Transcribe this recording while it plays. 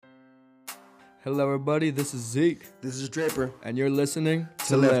Hello, everybody. This is Zeke, This is Draper. and you're listening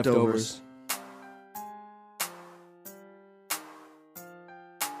To Leftovers.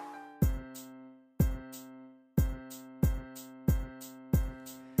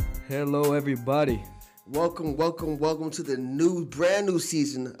 Hello, everybody. Welcome to the brand new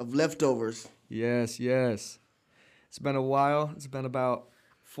season of Leftovers. Yes. It's been a while. It's been about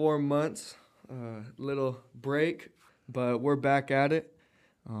 4 months. Little break, but we're back at it.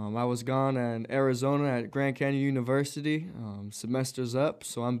 I was gone in Arizona at Grand Canyon University. Semester's up,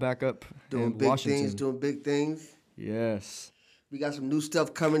 so I'm back up Doing in big Washington. things, doing big things. Yes. We got some new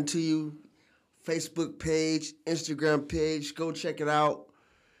stuff coming to you. Facebook page, Instagram page. Go check it out.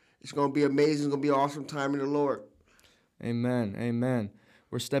 It's going to be amazing. It's going to be an awesome time in the Lord. Amen.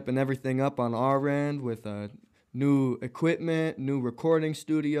 We're stepping everything up on our end with new equipment, new recording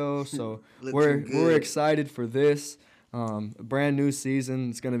studio. So we're excited for this. A brand new season.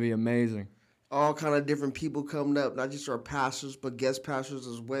 It's going to be amazing. All kind of different people coming up, not just our pastors, but guest pastors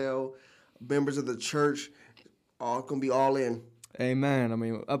as well, members of the church. All going to be all in. Amen. I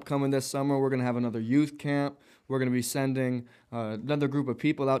mean, upcoming this summer, we're going to have another youth camp. We're going to be sending another group of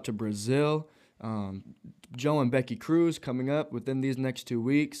people out to Brazil. Joe and Becky Cruz coming up within these next 2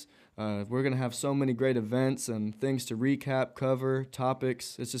 weeks. We're going to have so many great events and things to recap, cover,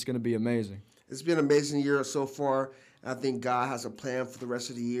 topics. It's just going to be amazing. It's been an amazing year so far. I think God has a plan for the rest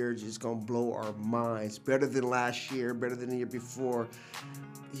of the year. It's just going to blow our minds. Better than last year, better than the year before.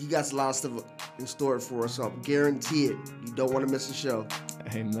 He got a lot of stuff in store for us, so I guarantee it. You don't want to miss the show.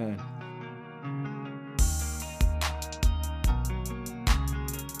 Amen.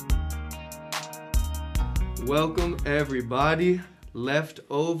 Welcome, everybody.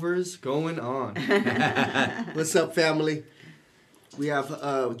 Leftovers going on. What's up, family? We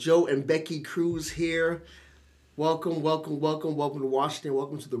have Joe and Becky Cruz here. Welcome to Washington.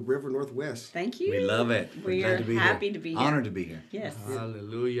 Welcome to the River Northwest. Thank you. We love it. We glad are to be happy here. to be here. Honored to be here. Yes.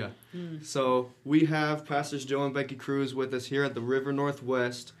 Hallelujah. So we have Pastors Joe and Becky Cruz with us here at the River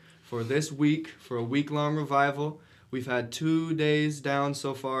Northwest for this week, for a week-long revival. We've had 2 days down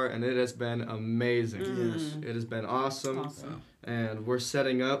so far, and it has been amazing. Yes. It has been awesome. Awesome. And we're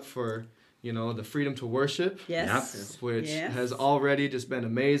setting up for, the freedom to worship, Yes. which Yes. has already just been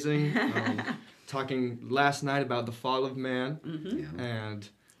amazing. Talking last night about the fall of man and,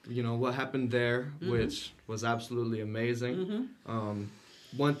 what happened there, which was absolutely amazing.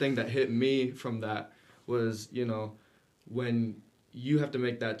 One thing that hit me from that was, when you have to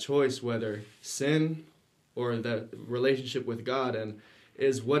make that choice, whether sin or the relationship with God, and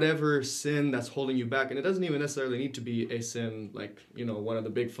is whatever sin that's holding you back, and it doesn't even necessarily need to be a sin like, one of the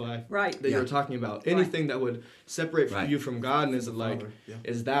big five Right. that you were talking about. Anything that would separate Right. you from God, and is it like,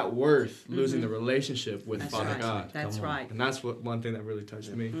 is that worth losing the relationship with That's Father right. God? That's right. And that's one thing that really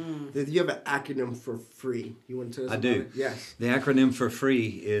touched me. You have an acronym for free. You want to tell us I about do. it? Yes. The acronym for FREE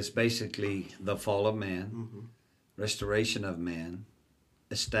is basically the fall of man, restoration of man,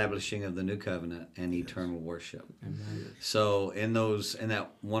 establishing of the new covenant, and eternal worship. So in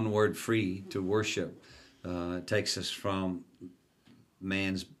that one word free, to worship, it takes us from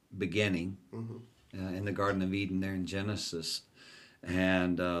man's beginning in the Garden of Eden there in Genesis,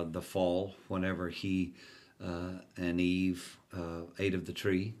 and the fall, whenever he and Eve ate of the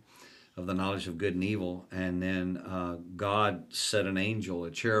tree of the knowledge of good and evil, and then God set an angel, a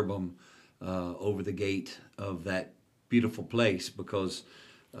cherubim, over the gate of that beautiful place, because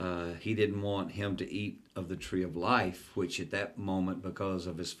he didn't want him to eat of the tree of life, which at that moment, because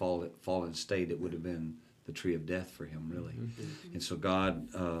of his fallen state, it would have been the tree of death for him, really. And so God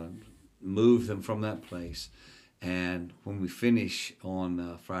moved them from that place. And when we finish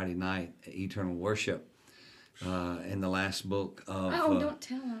on Friday night, eternal worship, in the last book of... Oh, don't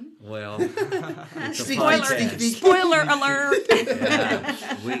tell him. Well, it's a Spoiler. podcast. Spoiler alert.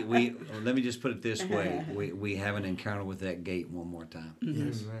 we let me just put it this way: we have an encounter with that gate one more time.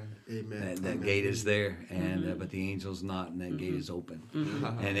 Yes. Amen. That gate is there, and but the angel's not, and that gate is open,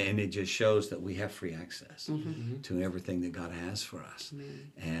 and it just shows that we have free access to everything that God has for us,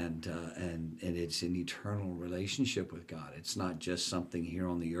 and it's an eternal relationship with God. It's not just something here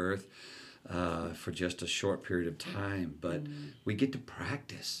on the earth. For just a short period of time, but we get to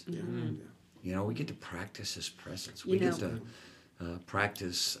practice. We get to practice His presence. We get to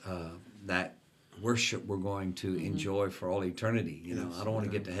practice that worship we're going to enjoy for all eternity. I don't want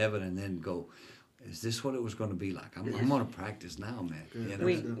to get to heaven and then go, is this what it was going to be like? I'm going to practice now,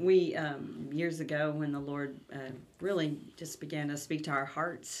 man. We years ago, when the Lord really just began to speak to our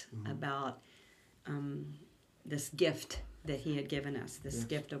hearts about this gift that He had given us, this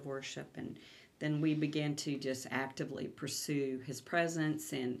gift of worship, and then we began to just actively pursue His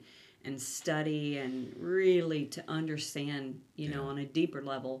presence and and study and really to understand, on a deeper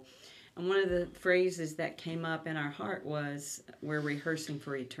level. And one of the phrases that came up in our heart was, we're rehearsing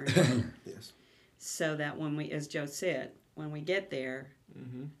for eternity. Yes. So that when we, as Joe said, when we get there,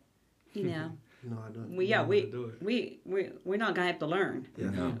 No, I don't. we're not gonna have to learn.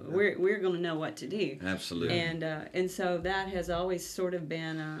 Yeah. No. We're gonna know what to do. Absolutely. And so that has always sort of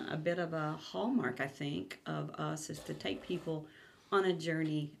been a bit of a hallmark, I think, of us, is to take people on a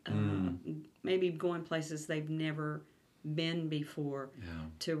journey, maybe going places they've never been before,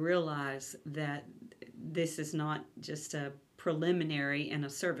 to realize that this is not just a preliminary in a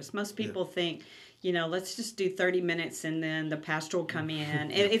service. Most people think, let's just do 30 minutes and then the pastor will come in.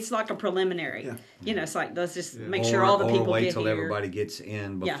 It's like a preliminary. Yeah. It's like, let's just make sure all the people or wait get till here. everybody gets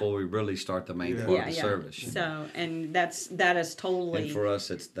in before we really start the main part of the service. So, and that is totally. And for us,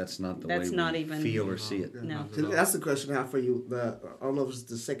 that's not the way we feel or see it. No. So that's the question I have for you. I don't know if it's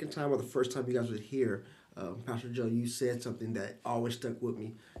the second time or the first time you guys were here. Pastor Joe, you said something that always stuck with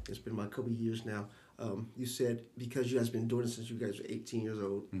me. It's been about a couple of years now. You said, because you guys been doing it since you guys were 18 years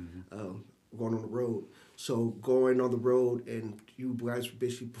old, going on the road. So going on the road and you guys were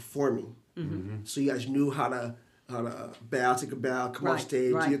basically performing. So you guys knew how to bow, take a bow, come on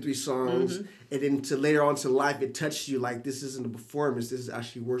stage, do your 3 songs, and then to later on to life, it touched you like this isn't a performance, this is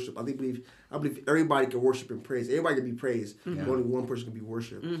actually worship. I believe everybody can worship and praise. Everybody can be praised. Only one person can be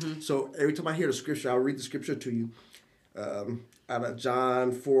worshiped. So every time I hear the scripture, I'll read the scripture to you. Out of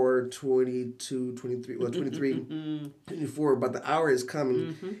John 4, 22, 23, 24, but the hour is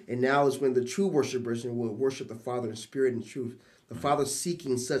coming, and now is when the true worshipers will worship the Father in spirit and truth. The Father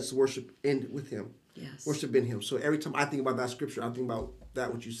seeking such worship with him. Yes. Worship in him. So every time I think about that scripture, I think about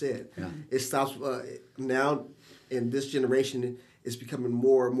that what you said. It stops now in this generation. It's becoming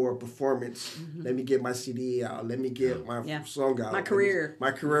more and more performance. Let me get my CD out. Let me get my song out. My career.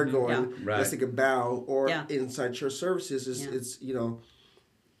 My career going. Right. Let's take a bow. Or inside church services, it's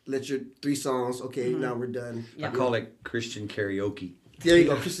let your 3 songs. Okay, now we're done. I call it Christian karaoke. There you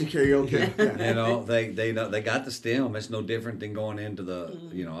go, Christian karaoke. They got the stem. It's no different than going into the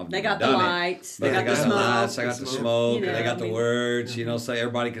They got the lights. They got the smoke. Lights. They got the smoke. And they got the words. So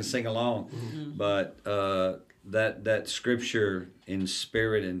everybody can sing along. But that scripture in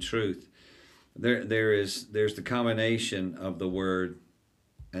spirit and truth, there's the combination of the word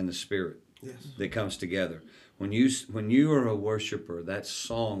and the spirit that comes together. When you are a worshiper, that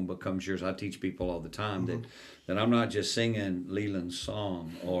song becomes yours. I teach people all the time that I'm not just singing Leland's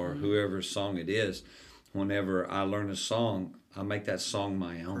song or whoever's song it is. Whenever I learn a song, I make that song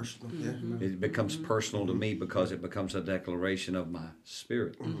my own. Personal. It becomes personal to me because it becomes a declaration of my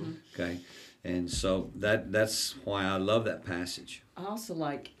spirit. Okay, and so that's why I love that passage. I also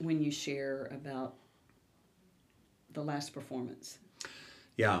like when you share about the last performance.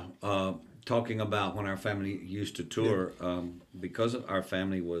 Yeah, talking about when our family used to tour, because our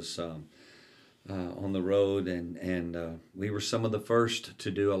family was on the road, and we were some of the first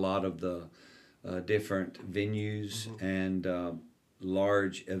to do a lot of the different venues and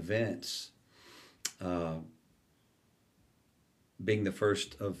large events. Being the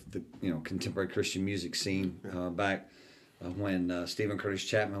first of the contemporary Christian music scene back when Stephen Curtis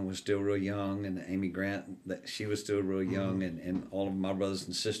Chapman was still real young, and Amy Grant, she was still real young, and all of my brothers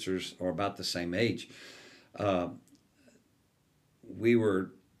and sisters are about the same age. We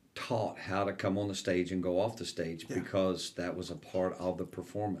were taught how to come on the stage and go off the stage because that was a part of the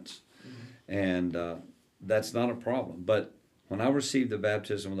performance. And that's not a problem. But when I received the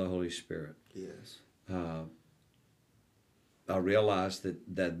baptism of the Holy Spirit, I realized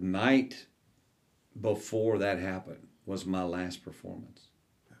that that night before that happened was my last performance.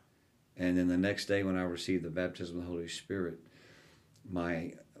 And then the next day when I received the baptism of the Holy Spirit,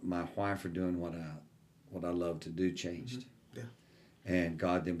 my why for doing what I love to do changed. And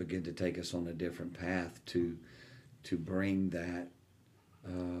God then began to take us on a different path to bring that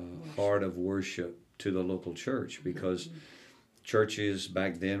heart of worship to the local church, because churches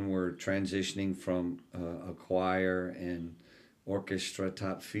back then were transitioning from a choir and orchestra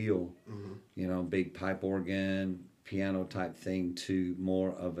type feel, big pipe organ, piano type thing, to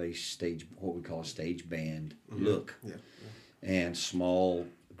more of a stage, what we call a stage band look, and small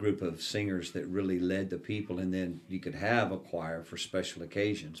group of singers that really led the people, and then you could have a choir for special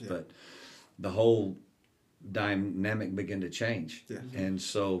occasions, but the whole dynamic began to change. And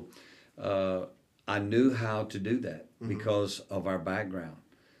so I knew how to do that because of our background.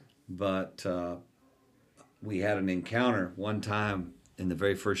 But we had an encounter one time in the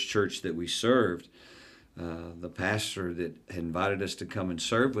very first church that we served. The pastor that had invited us to come and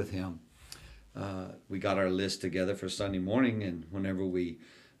serve with him, we got our list together for Sunday morning, and whenever we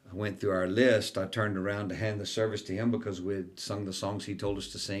I went through our list. I turned around to hand the service to him because we had sung the songs he told us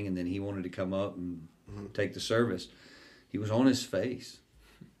to sing, and then he wanted to come up and take the service. He was on his face.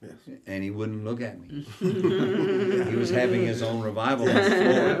 Yes. And he wouldn't look at me. He was having his own revival on the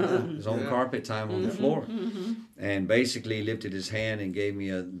floor, his own carpet time on the floor. And basically he lifted his hand and gave me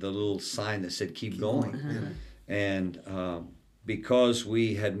the little sign that said, keep going. And because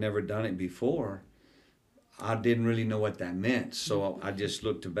we had never done it before, I didn't really know what that meant. So I just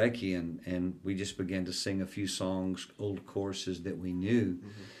looked to Becky and we just began to sing a few songs, old choruses that we knew,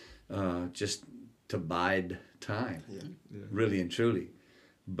 just to bide time, really and truly.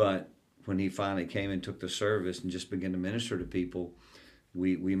 But when he finally came and took the service and just began to minister to people,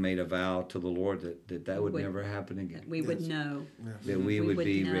 we made a vow to the Lord that would never happen again. We would know. That we would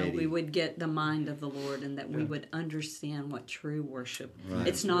be know. ready. We would get the mind of the Lord, and that we would understand what true worship. Right.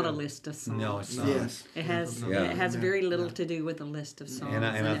 It's not a list of songs. No, it's not. Yes. It has Yeah. it has very little to do with a list of songs, And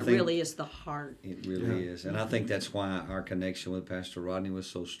I it think really is the heart. It really is. And I think that's why our connection with Pastor Rodney was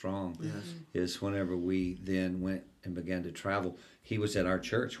so strong. Yes. Is whenever we then went and began to travel, he was at our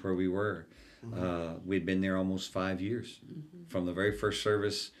church where we were. We'd been there almost 5 years. From the very first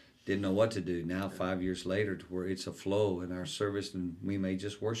service, didn't know what to do. Now 5 years later, to where it's a flow in our service, and we may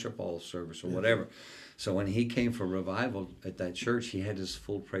just worship all service or whatever. So when he came for revival at that church, he had his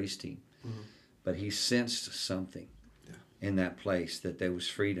full praise team. But he sensed something in that place, that there was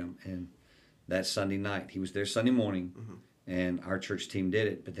freedom. And that Sunday night, he was there Sunday morning, and our church team did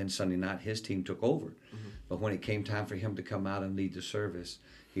it. But then Sunday night, his team took over. But when it came time for him to come out and lead the service,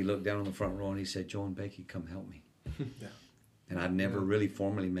 he looked down on the front row and he said, Joe and Becky, come help me. And I'd never really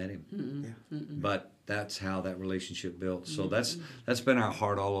formally met him. But that's how that relationship built. So that's been our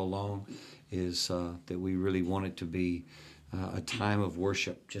heart all along, is that we really want it to be a time of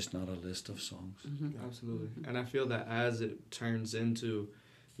worship, just not a list of songs. Absolutely. And I feel that as it turns into,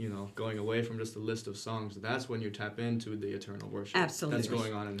 going away from just a list of songs, that's when you tap into the eternal worship. Absolutely. That's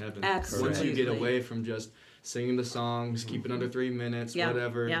going on in heaven. Absolutely. Once you get away from just singing the songs, keep it under 3 minutes,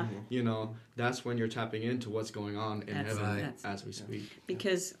 whatever, that's when you're tapping into what's going on in heaven as we speak.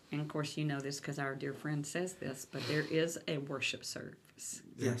 Because, and of course you know this because our dear friend says this, but there is a worship service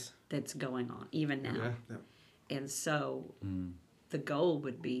that's going on even now. And so the goal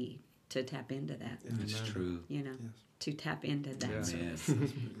would be to tap into that. That's true. To tap into that service.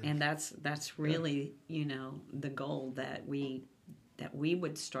 And that's really, the goal that we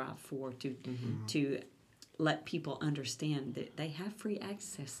would strive for, to let people understand that they have free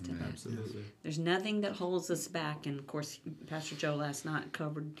access to that. Absolutely. There's nothing that holds us back. And of course, Pastor Joe last night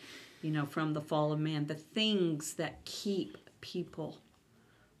covered, from the fall of man, the things that keep people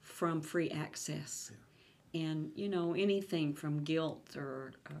from free access. And, anything from guilt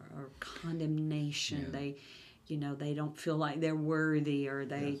or condemnation. They don't feel like they're worthy, or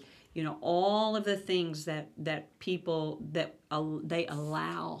they, all of the things that people, that they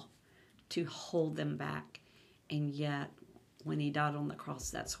allow to hold them back. And yet, when he died on the cross,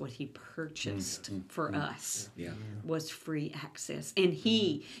 that's what he purchased for us, was free access. And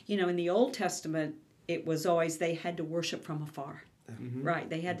he, in the Old Testament, it was always they had to worship from afar. Right,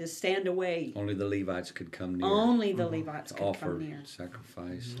 they had to stand away. Only the Levites could come near. Only the Levites could offer come near.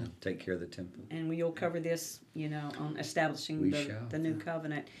 sacrifice and take care of the temple. And we'll cover this, on establishing the new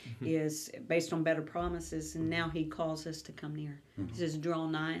covenant is based on better promises. And now he calls us to come near. He says, draw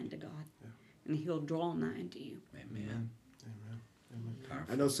nigh unto God, and he'll draw nigh unto you. Amen.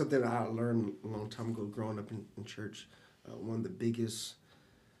 I know something I learned a long time ago growing up in church. One of the biggest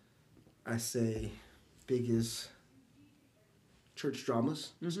church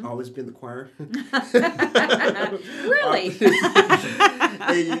dramas has always been the choir. Really?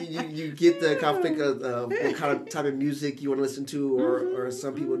 And you get the conflict of what kind of type of music you want to listen to, or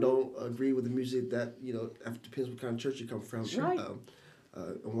some people don't agree with the music that, it depends what kind of church you come from. Right.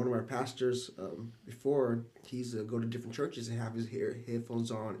 One of our pastors, before, he's go to different churches and have his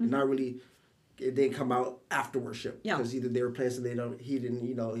headphones on, and not really. It didn't come out after worship because either they were playing something he didn't,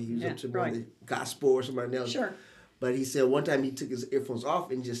 he was up to the gospel or somebody else. Sure. But he said one time he took his earphones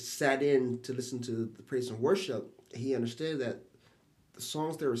off and just sat in to listen to the praise and worship. He understood that the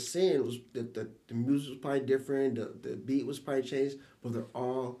songs they were singing was that the music was probably different, the beat was probably changed, but they're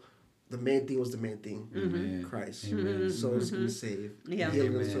all, the main thing was the main thing, Christ. Souls getting saved.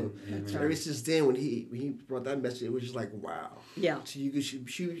 Healing. So ever since then, when he brought that message, it was just like, wow. Yeah. So you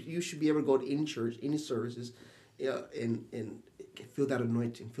should be able to go to any church, any services, and feel that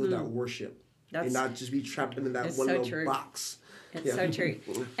anointing, feel that worship. And not just be trapped into that one little box. It's so true.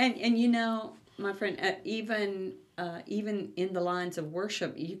 And my friend, even in the lines of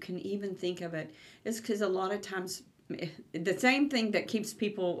worship, you can even think of it. It's because a lot of times the same thing that keeps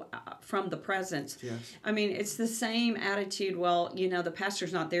people from the presence. Yes. I mean, it's the same attitude. Well, the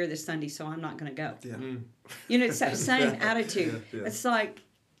pastor's not there this Sunday, so I'm not going to go. Yeah. It's that same attitude. It's like,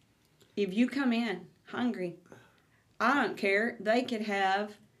 if you come in hungry, I don't care. They could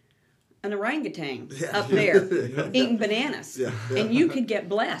have an orangutan up there eating bananas, and you could get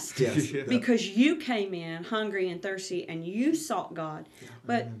blessed because you came in hungry and thirsty and you sought God.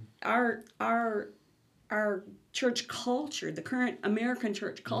 But our church culture, the current American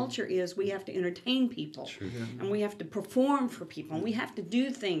church culture, is we have to entertain people, and we have to perform for people, and we have to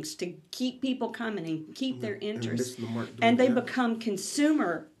do things to keep people coming and keep their interest, and they become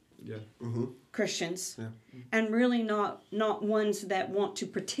consumer Christians, and really not ones that want to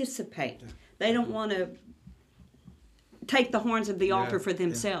participate. They don't want to take the horns of the altar for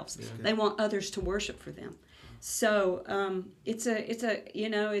themselves. They want others to worship for them. So it's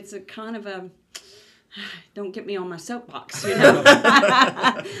a kind of a, don't get me on my soapbox,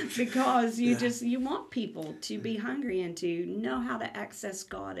 because you want people to be hungry and to know how to access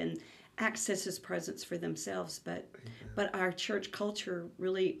God and access His presence for themselves. But our church culture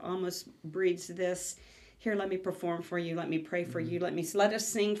really almost breeds this. Here, let me perform for you. Let me pray for you. Let us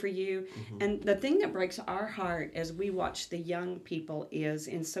sing for you. And the thing that breaks our heart as we watch the young people is,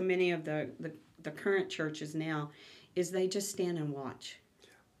 in so many of the current churches now, is they just stand and watch.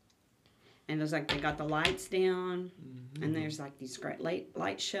 And it's like they got the lights down, and there's like these great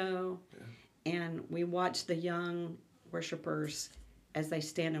light show, and we watch the young worshipers as they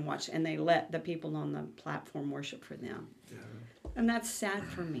stand and watch, and they let the people on the platform worship for them. And that's sad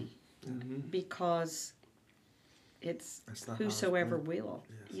for me, because it's whosoever will.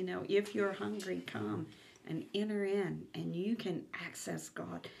 If you're hungry, come and enter in, and you can access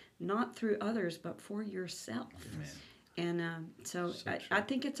God, not through others, but for yourself. Amen. And so I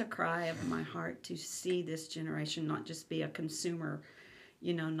think it's a cry of my heart to see this generation not just be a consumer,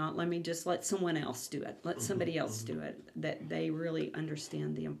 not let someone else do it, let somebody else do it, that they really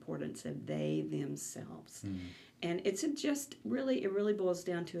understand the importance of they themselves. And it really boils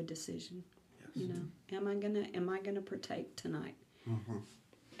down to a decision. Am I gonna partake tonight?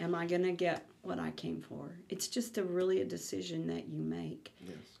 Am I gonna get what I came for? It's just a decision that you make.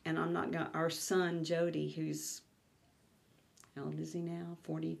 And I'm not gonna. Our son Jody, who's, how old is he now?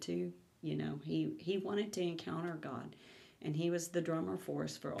 42. He wanted to encounter God, and he was the drummer for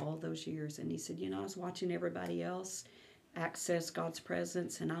us for all those years. And he said, I was watching everybody else access God's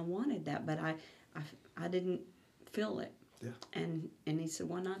presence, and I wanted that, but I didn't feel it. And he said,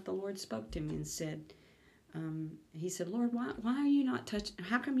 one night the Lord spoke to me and said, he said, Lord, why are you not touching?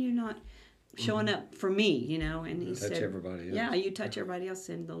 How come you not showing up for me? And he said, everybody else. Yeah, you touch everybody else.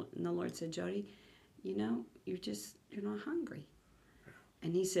 And the Lord said, Jody, you're not hungry.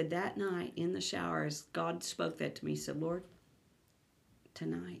 And he said that night in the shower, as God spoke that to me, he said, Lord,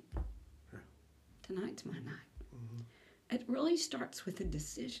 tonight's my night. It really starts with a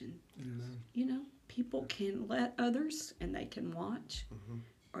decision. People can let others, and they can watch,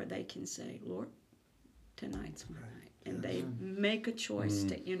 or they can say, Lord, tonight's my night. And they make a choice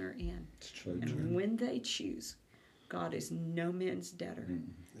to enter in. And when they choose, God is no man's debtor.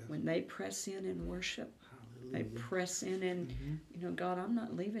 When they press in and worship, they press in and, God, I'm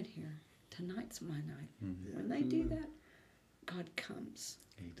not leaving here. Tonight's my night. When they do that, God comes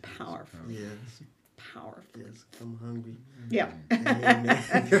powerfully. Powerfully. Yes, I'm hungry. Yeah.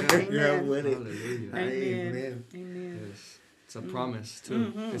 Amen. You're winning. Amen. Amen. Yes. It's a promise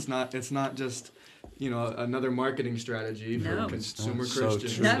too. It's not just another marketing strategy for consumer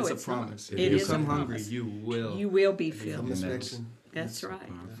Christians. No, it's a it's promise. not. If It you is a come hungry, promise. you will be filled. Connection. That's right.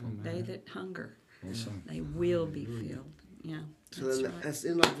 They that hunger, they will be filled. Yeah. So That's then right. let's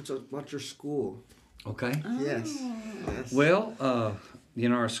end off about your school. Okay. Yes. Well,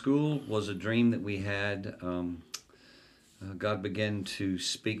 our school was a dream that we had. God began to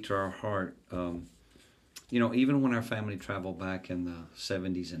speak to our heart. Even when our family traveled back in the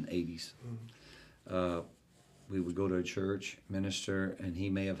 70s and 80s, we would go to a church, minister, and he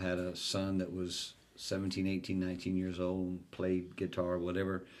may have had a son that was 17, 18, 19 years old, and played guitar,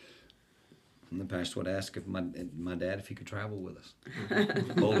 whatever. And the pastor would ask if my dad if he could travel with us.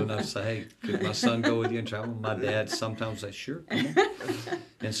 Old enough to say, hey, could my son go with you and travel? My dad sometimes said, sure, come on.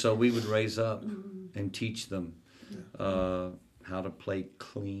 And so we would raise up and teach them how to play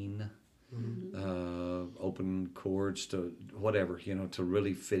clean, open chords to whatever, to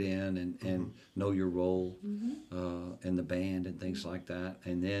really fit in and know your role in the band and things like that.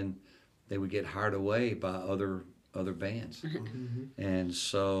 And then they would get hired away by other bands. And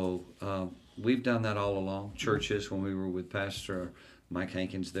so we've done that all along. Churches, when we were with Pastor Mike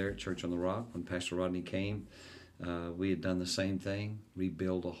Hankins there at Church on the Rock, when Pastor Rodney came, we had done the same thing,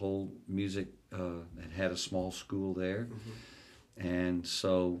 rebuild a whole music, had a small school there. And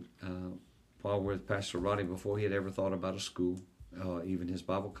so while we're with Pastor Roddy, before he had ever thought about a school, even his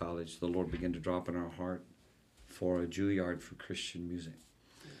Bible college, the Lord began to drop in our heart for a Juilliard for Christian music.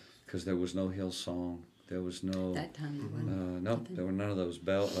 Because there was no Hillsong, there was no... That time there were none of those.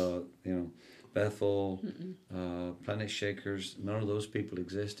 Bethel, Planet Shakers, none of those people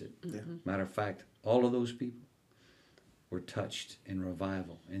existed. Matter of fact, all of those people were touched in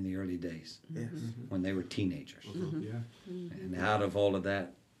revival in the early days when they were teenagers. And out of all of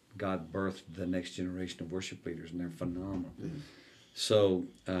that, God birthed the next generation of worship leaders, and they're phenomenal. So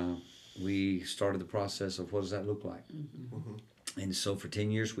we started the process of what does that look like? And so for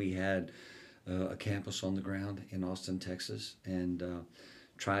 10 years we had a campus on the ground in Austin, Texas, and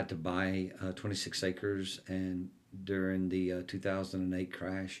tried to buy 26 acres. And during the 2008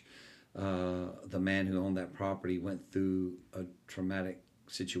 crash, the man who owned that property went through a traumatic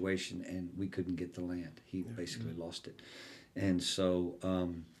situation, and we couldn't get the land. He basically lost it. And so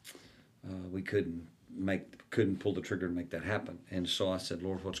we couldn't pull the trigger to make that happen. And so I said,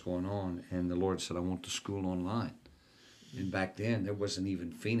 Lord, what's going on? And the Lord said, I want the school online. And back then, there wasn't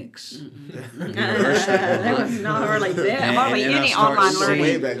even Phoenix University. There was not hardly any online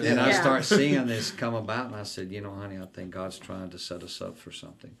learning. And I start seeing this come about, and I said, you know, honey, I think God's trying to set us up for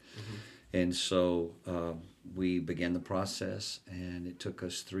something. And so we began the process, and it took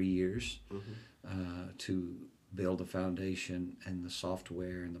us 3 years to build the foundation and the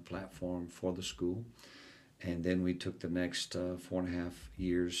software and the platform for the school. And then we took the next 4.5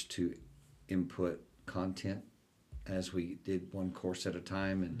 years to input content as we did one course at a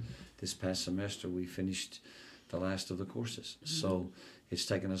time. And this past semester, we finished the last of the courses. So it's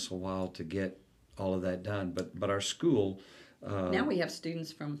taken us a while to get all of that done. But our school... now we have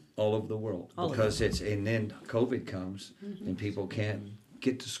students from all over the world, because and then COVID comes and people can't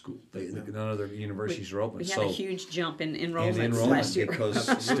get to school. None of their universities are open. We had a huge jump in enrollments last year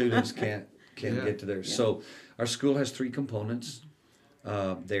because students can't get to there. So our school has 3 components.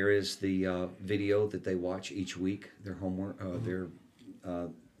 There is the video that they watch each week, their homework,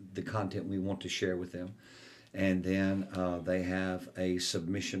 the content we want to share with them. And then they have a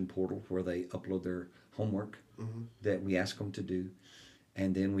submission portal where they upload their homework that we ask them to do.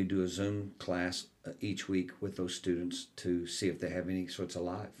 And then we do a Zoom class each week with those students to see if they have any, so it's a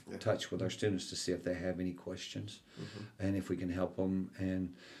live touch with our students to see if they have any questions and if we can help them.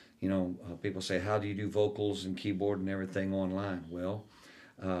 And, you know, people say, how do you do vocals and keyboard and everything online? Well,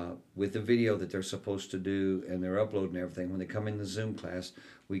 with the video that they're supposed to do and they're uploading everything, when they come in the Zoom class,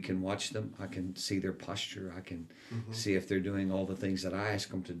 we can watch them. I can see their posture. I can see if they're doing all the things that I ask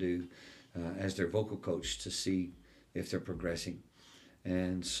them to do as their vocal coach to see if they're progressing.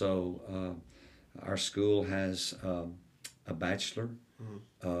 And so our school has a Bachelor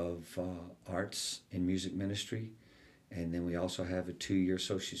of Arts in Music Ministry, and then we also have a 2-year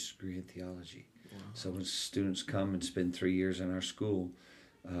associate's degree in theology. So when students come and spend 3 years in our school,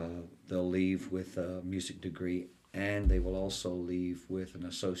 they'll leave with a music degree, and they will also leave with an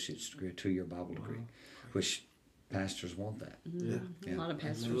associate's degree, a 2-year Bible degree, which pastors want that. A lot of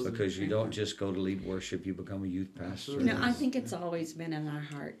pastors. Because you don't just go to lead worship, you become a youth pastor. You know, I think it's always been in our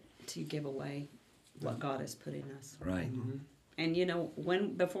heart to give away what God has put in us. Right. And you know,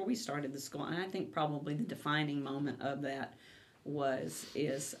 before we started the school, and I think probably the defining moment of that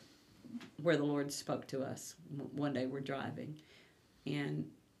is where the Lord spoke to us. One day we're driving, and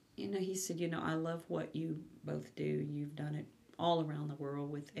you know, He said, you know, I love what you both do. You've done it all around the world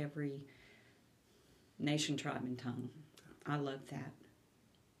with every nation, tribe, and tongue. I love that.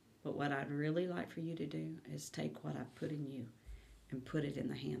 But what I'd really like for you to do is take what I've put in you and put it in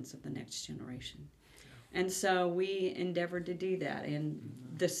the hands of the next generation. And so we endeavored to do that, and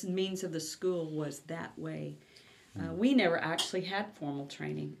this means of the school was that way. We never actually had formal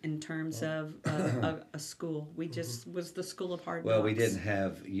training in terms of a school. We just was the school of hard knocks. Well, we didn't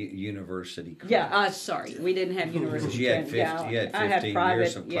have university credits. Yeah, sorry, we didn't have university You had training. 15 I had private,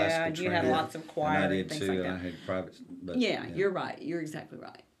 years of classical training. you had lots of choir and I and did things too, like and that. I had private. But, Yeah, you're right. You're exactly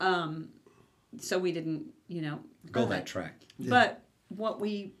right. So we didn't, you know, go that track. But what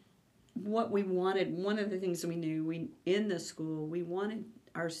we wanted, one of the things that we knew in the school, we wanted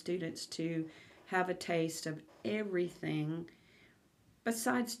our students to have a taste of everything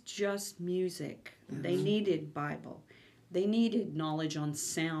besides just music. They needed Bible. They needed knowledge on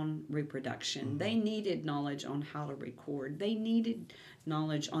sound reproduction. They needed knowledge on how to record. They needed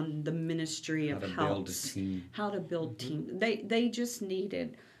knowledge on the ministry of helps. Build a team. How to build team. They just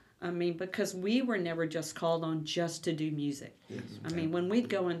needed I mean, because we were never just called on just to do music. I mean, when we'd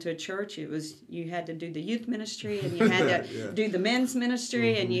go into a church, it was you had to do the youth ministry, and you had to do the men's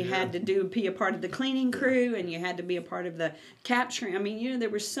ministry, and you had to be a part of the cleaning crew, and you had to be a part of the capturing. I mean, you know,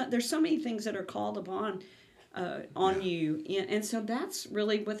 there's so many things that are called upon on you, and so that's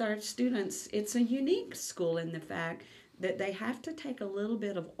really with our students. It's a unique school in the fact that they have to take a little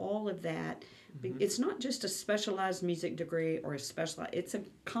bit of all of that. It's not just a specialized music degree or a specialized, it's a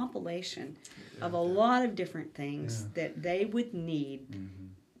compilation of a lot of different things that they would need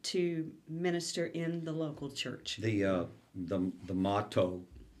to minister in the local church. The motto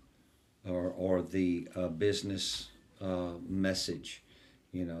or the business message,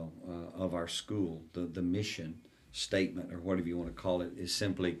 you know, of our school, the mission statement or whatever you want to call it, is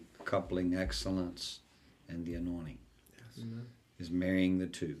simply coupling excellence and the anointing. Yes. Is marrying the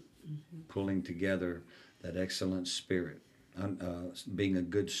two. Pulling together that excellent spirit, being a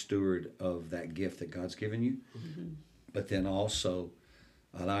good steward of that gift that God's given you, but then also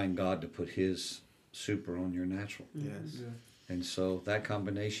allowing God to put His super on your natural. Yes. Yeah. And so that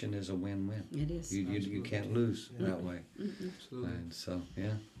combination is a win-win. It is. You can't lose that way. Absolutely. And so,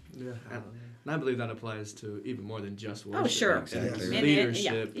 yeah. Yeah, and I believe that applies to even more than just worship. Oh, sure. Exactly. It's And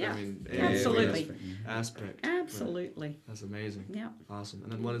leadership. yeah. I mean, Absolutely. every aspect. Absolutely. That's amazing. Yeah. Awesome.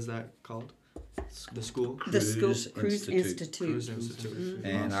 And then what is that called? The school? The school, Cruise Cruise Institute. Cruise Institute. Institute.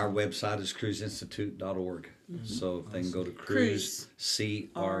 And our website is cruiseinstitute.org. So they can go to Cruise, Cruise.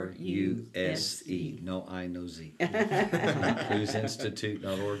 C-R-U-S-E. No I, no Z.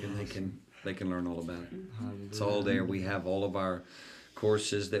 Cruiseinstitute.org, and they can learn all about it. It's all there. We have all of our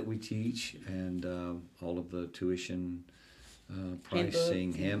courses that we teach, and all of the tuition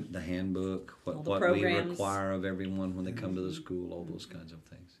pricing, the handbook, what we programs. require of everyone when they come to the school, all those kinds of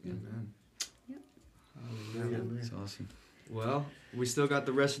things. Yeah. Amen. Hallelujah. It's awesome. Well, we still got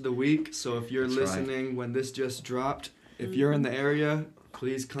the rest of the week, so if you're That's right. listening when this just dropped, if you're in the area,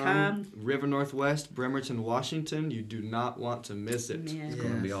 please come. River Northwest, Bremerton, Washington. You do not want to miss it. Amen. It's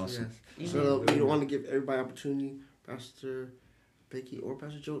going to be awesome. Yes. So we want to give everybody opportunity, Pastor Becky or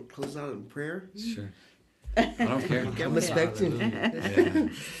Pastor Joe, to close out in prayer. Sure. I don't care. I'm expecting. Yeah.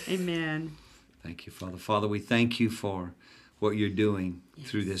 Amen. Thank you, Father. Father, we thank you for what you're doing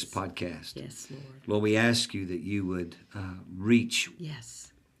through this podcast. Yes, Lord. Lord, we ask you that you would reach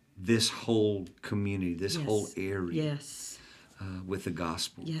Yes. this whole community, this Yes. whole area Yes. with the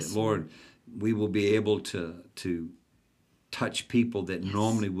gospel. Yes, That, Lord, we will be able to touch people that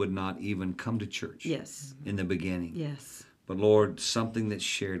normally would not even come to church Yes. in the beginning. Yes. But Lord, something that's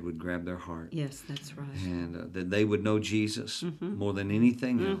shared would grab their heart. Yes, that's right. And that they would know Jesus more than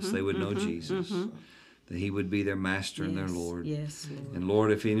anything else. They would know Jesus. That He would be their master and their Lord. Yes, Lord. And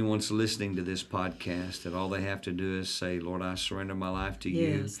Lord, if anyone's listening to this podcast, that all they have to do is say, Lord, I surrender my life to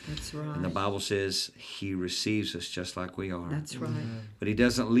you. Yes, that's right. And the Bible says He receives us just like we are. That's right. But He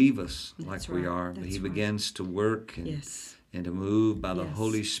doesn't leave us That's like we right. are. But That's He right. begins to work and, Yes. and to move by the Yes.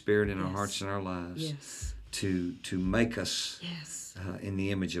 Holy Spirit in our Yes. hearts and our lives Yes. to make us Yes. in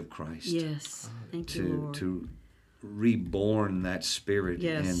the image of Christ. Yes. Thank you, Lord. To reborn that spirit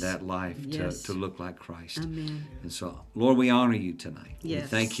Yes. and that life Yes. to look like Christ. Amen. And so, Lord, we honor you tonight. We Yes.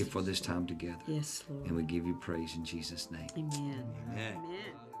 thank you for this time together. Yes, Lord. And we give you praise in Jesus' name. Amen. Amen.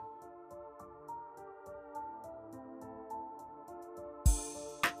 Amen.